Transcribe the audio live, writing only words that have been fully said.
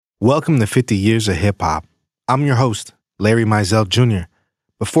Welcome to 50 Years of Hip Hop. I'm your host, Larry Mizell Jr.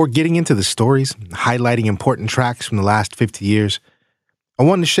 Before getting into the stories, highlighting important tracks from the last 50 years, I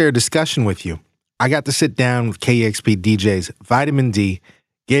wanted to share a discussion with you. I got to sit down with KEXP DJs Vitamin D,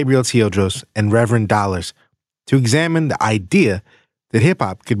 Gabriel Teodros, and Reverend Dollars to examine the idea that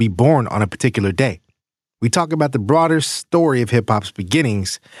hip-hop could be born on a particular day. We talk about the broader story of hip-hop's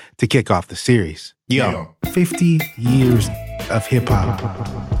beginnings to kick off the series. 50 years of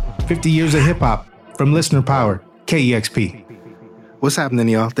hip-hop. 50 years of hip-hop from Listener Power, KEXP. What's happening,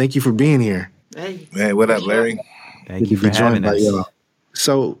 y'all? Thank you for being here. Hey, what up, Larry? Thank you for having us.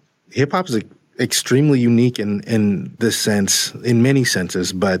 So, hip-hop is extremely unique in this sense, in many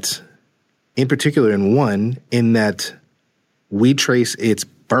senses, but in particular in one, in that we trace its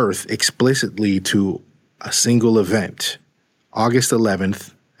birth explicitly to a single event, August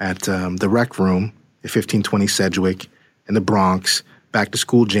 11th at the Rec Room at 1520 Sedgwick in the Bronx, back to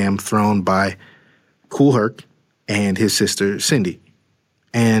school jam thrown by Kool Herc and his sister Cindy.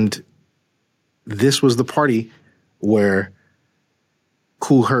 And this was the party where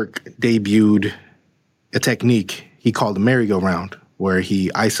Kool Herc debuted a technique he called the merry-go-round, where he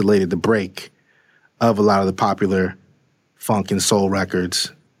isolated the break of a lot of the popular funk and soul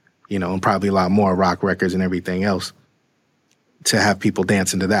records, and probably a lot more rock records and everything else, to have people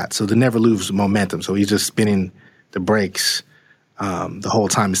dance into that. So to never lose momentum. So he's just spinning the breaks the whole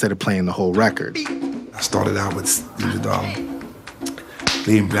time instead of playing the whole record. I started out with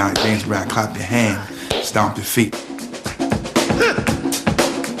lean back, dance back, clap your hand, stomp your feet.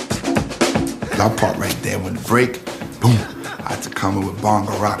 That part right there, when the break, boom, I had to come in with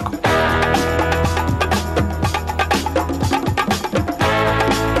bongo rock.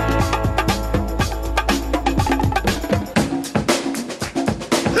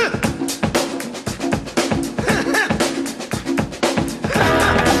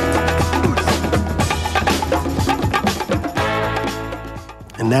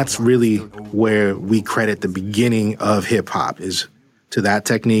 And that's really where we credit the beginning of hip-hop, is to that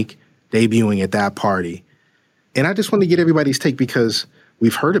technique, debuting at that party. And I just want to get everybody's take because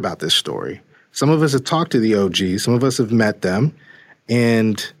we've heard about this story. Some of us have talked to the OGs. Some of us have met them.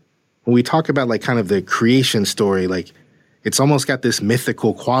 And when we talk about kind of the creation story, it's almost got this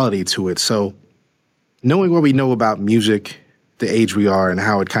mythical quality to it. So knowing what we know about music, the age we are, and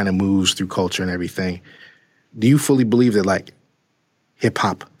how it kind of moves through culture and everything, do you fully believe that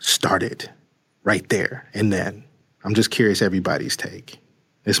hip-hop started right there and then? I'm just curious everybody's take.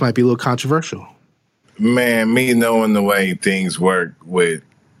 This might be a little controversial. Man, me knowing the way things work with,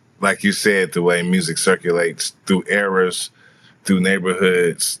 like you said, the way music circulates through eras, through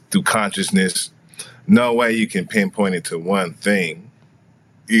neighborhoods, through consciousness, no way you can pinpoint it to one thing.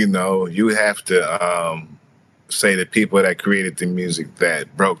 You have to say the people that created the music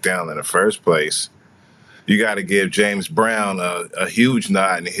that broke down in the first place. You got to give James Brown a huge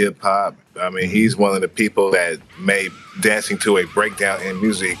nod in hip hop. I mean, he's one of the people that made dancing to a breakdown in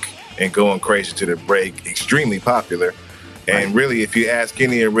music and going crazy to the break extremely popular. And really, if you ask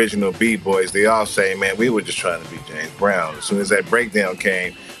any original B-boys, they all say, man, we were just trying to be James Brown. As soon as that breakdown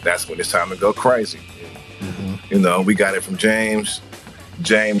came, that's when it's time to go crazy. Mm-hmm. We got it from James.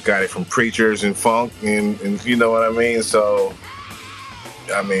 James got it from preachers and funk, and you know what I mean? So,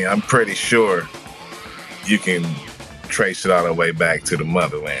 I'm pretty sure you can trace it all the way back to the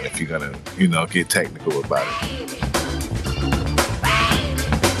motherland if you're gonna, get technical about it.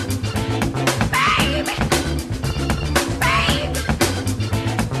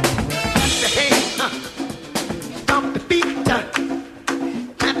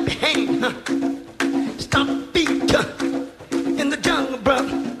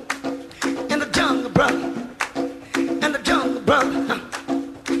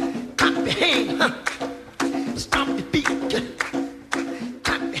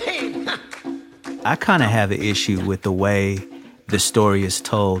 I kind of have an issue with the way the story is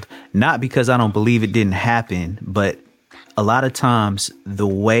told, not because I don't believe it didn't happen, but a lot of times the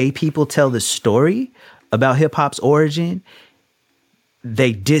way people tell the story about hip hop's origin,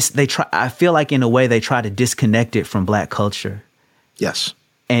 they try. I feel like in a way they try to disconnect it from Black culture. Yes.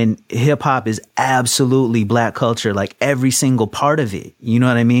 And hip hop is absolutely Black culture, like every single part of it. You know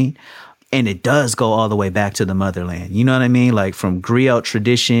what I mean? And it does go all the way back to the motherland. You know what I mean? Like from griot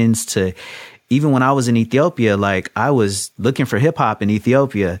traditions to even when I was in Ethiopia, I was looking for hip hop in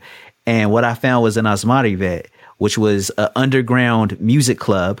Ethiopia. And what I found was an Asmarivet, which was an underground music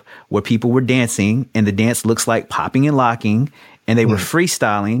club where people were dancing, and the dance looks like popping and locking, and they were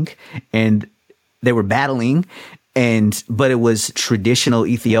freestyling and they were battling. But it was traditional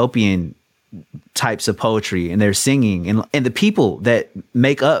Ethiopian types of poetry and they're singing, and the people that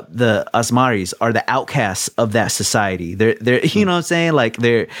make up the Asmaris are the outcasts of that society. They're you know what I'm saying? Like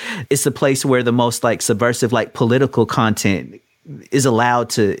it's the place where the most like subversive, like political content is allowed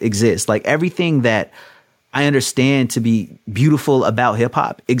to exist. Like everything that I understand to be beautiful about hip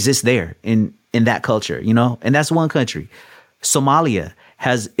hop exists there in that culture, you know? And that's one country. Somalia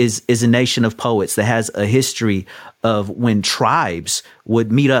is a nation of poets that has a history of when tribes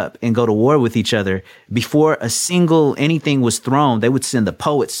would meet up and go to war with each other. Before anything was thrown, they would send the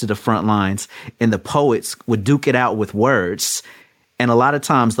poets to the front lines, and the poets would duke it out with words. And a lot of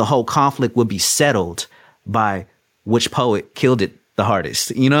times the whole conflict would be settled by which poet killed it the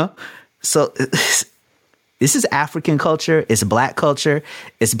hardest, you know? So this is African culture. It's Black culture.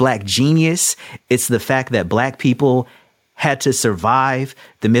 It's Black genius. It's the fact that Black people had to survive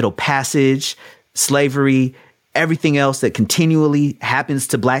the Middle Passage, slavery, everything else that continually happens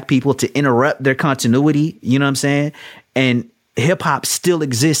to Black people to interrupt their continuity. You know what I'm saying? And hip hop still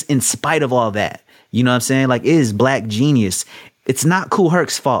exists in spite of all that. You know what I'm saying? Like, it is Black genius. It's not Kool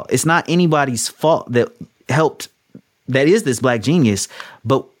Herc's fault. It's not anybody's fault that is this Black genius.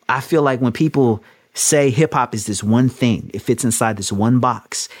 But I feel like when people say hip hop is this one thing, it fits inside this one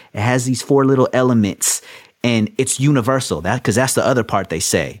box, it has these 4 little elements, and it's universal. Because that's the other part they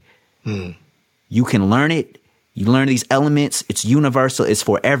say. You can learn it. You learn these elements. It's universal. It's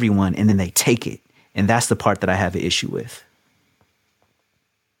for everyone. And then they take it. And that's the part that I have an issue with.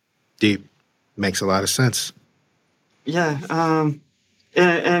 Deep. Makes a lot of sense. Yeah.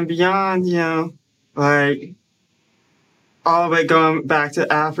 And beyond, you know, like all of it going back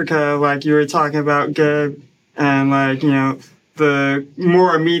to Africa, like you were talking about, Gabe, and like, you know, the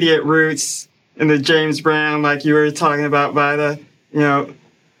more immediate roots in the James Brown, like you were talking about, Vida, you know,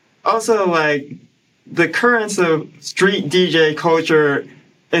 also like the currents of street DJ culture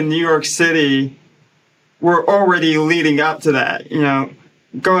in New York City were already leading up to that, you know,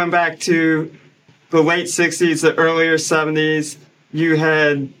 going back to the late 60s, the earlier 70s, you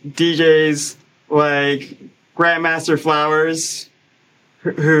had DJs like Grandmaster Flowers,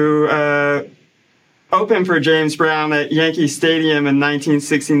 who opened for James Brown at Yankee Stadium in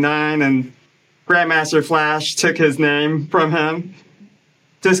 1969, and Grandmaster Flash took his name from him.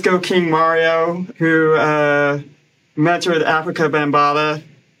 Disco King Mario, who mentored Africa Bambaataa.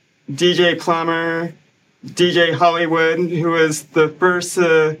 DJ Plummer, DJ Hollywood, who was the first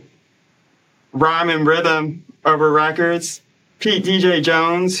rhyme and rhythm over records. Pete DJ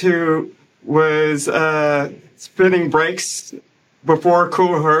Jones, who was spinning breaks before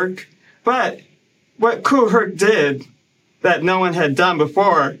Kool Herc. But what Kool Herc did that no one had done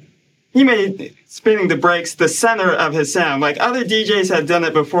before, he made spinning the breaks the center of his sound. Like other DJs had done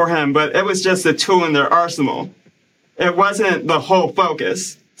it before him, but it was just a tool in their arsenal. It wasn't the whole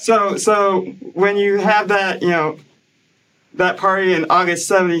focus. So when you have that, you know, that party in August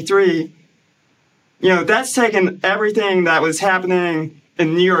 73, you know, that's taken everything that was happening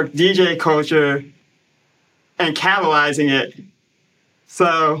in New York DJ culture and catalyzing it.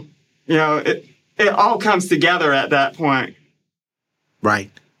 So, you know, it all comes together at that point. Right.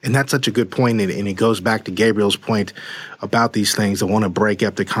 And that's such a good point, and it goes back to Gabriel's point about these things that want to break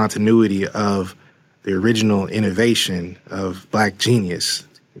up the continuity of the original innovation of Black genius.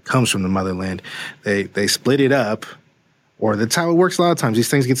 It comes from the motherland. They split it up, or that's how it works a lot of times. These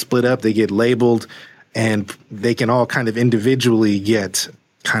things get split up, they get labeled, and they can all kind of individually get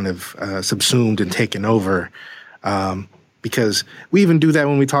kind of subsumed and taken over. Because we even do that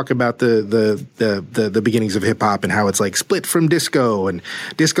when we talk about the beginnings of hip hop and how it's like split from disco, and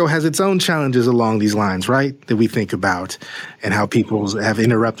disco has its own challenges along these lines, right? That we think about, and how people have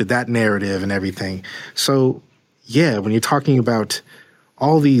interrupted that narrative and everything. So yeah, when you're talking about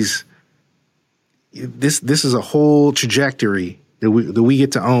all these, this is a whole trajectory that we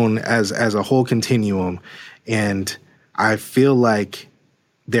get to own as a whole continuum. And I feel like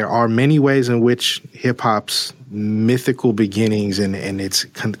there are many ways in which hip hop's mythical beginnings and its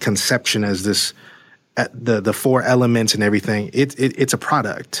conception as this, the 4 elements and everything, it's a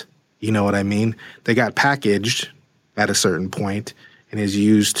product. You know what I mean? They got packaged at a certain point and is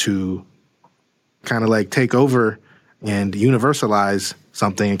used to kind of like take over and universalize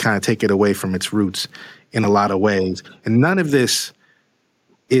something and kind of take it away from its roots in a lot of ways. And none of this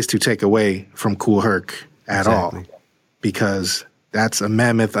is to take away from Kool Herc at all, because that's a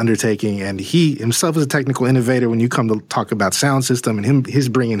mammoth undertaking, and he himself is a technical innovator when you come to talk about sound system, and his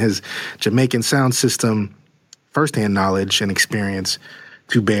bringing his Jamaican sound system firsthand knowledge and experience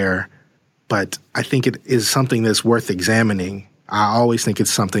to bear. But I think it is something that's worth examining. I always think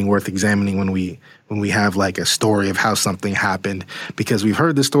it's something worth examining when we have like a story of how something happened, because we've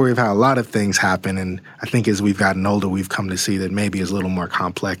heard the story of how a lot of things happen, and I think as we've gotten older, we've come to see that maybe it's a little more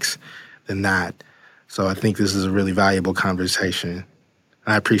complex than that. So I think this is a really valuable conversation.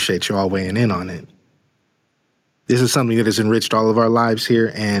 I appreciate you all weighing in on it. This is something that has enriched all of our lives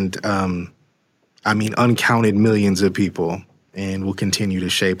here, and uncounted millions of people, and will continue to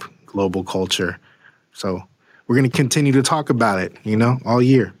shape global culture. So we're going to continue to talk about it, all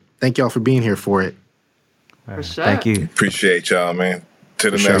year. Thank y'all for being here for it. For sure. Thank you. Appreciate y'all, man.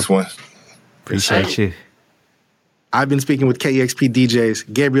 To the next one. Appreciate you. I've been speaking with KEXP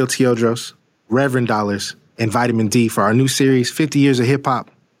DJs Gabriel Teodros, Reverend Dollars, and Vitamin D for our new series, 50 Years of Hip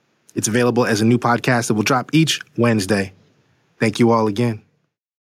Hop. It's available as a new podcast that will drop each Wednesday. Thank you all again.